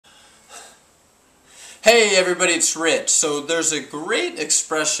Hey everybody, it's Rich. So there's a great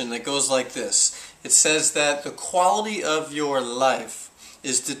expression that goes like this. It says that the quality of your life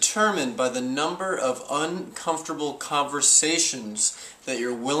is determined by the number of uncomfortable conversations that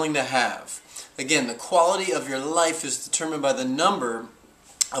you're willing to have. Again, the quality of your life is determined by the number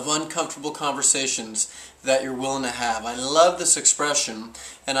of uncomfortable conversations that you're willing to have. I love this expression,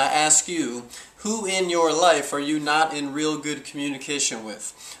 and I ask you, who in your life are you not in real good communication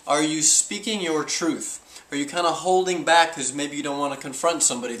with? Are you speaking your truth? Are you kind of holding back because maybe you don't want to confront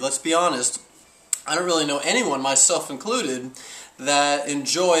somebody? Let's be honest, I don't really know anyone, myself included, that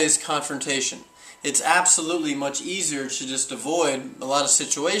enjoys confrontation. It's absolutely much easier to just avoid a lot of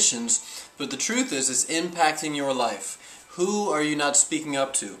situations, but the truth is it's impacting your life. Who are you not speaking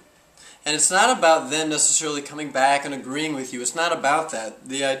up to? And it's not about them necessarily coming back and agreeing with you. It's not about that.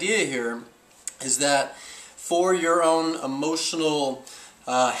 The idea here is that for your own emotional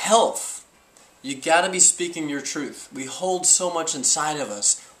health, you got to be speaking your truth. We hold so much inside of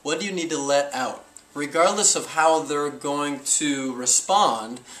us. What do you need to let out? Regardless of how they're going to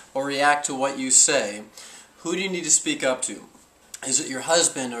respond or react to what you say, who do you need to speak up to? Is it your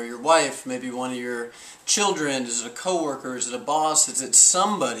husband or your wife, maybe one of your children? Is it a coworker? Is it a boss? Is it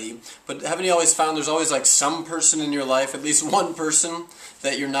somebody? But haven't you always found there's always like some person in your life, at least one person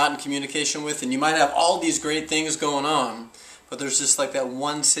that you're not in communication with, and you might have all these great things going on, but there's just like that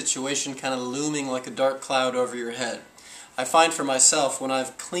one situation kind of looming like a dark cloud over your head. I find for myself when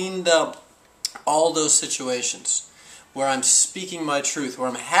I've cleaned up all those situations where I'm speaking my truth, where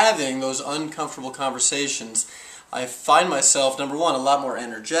I'm having those uncomfortable conversations, I find myself, number one, a lot more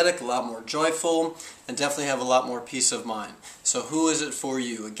energetic, a lot more joyful, and definitely have a lot more peace of mind. So who is it for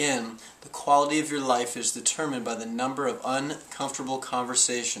you? Again, the quality of your life is determined by the number of uncomfortable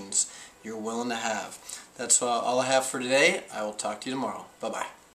conversations you're willing to have. That's all I have for today. I will talk to you tomorrow. Bye-bye.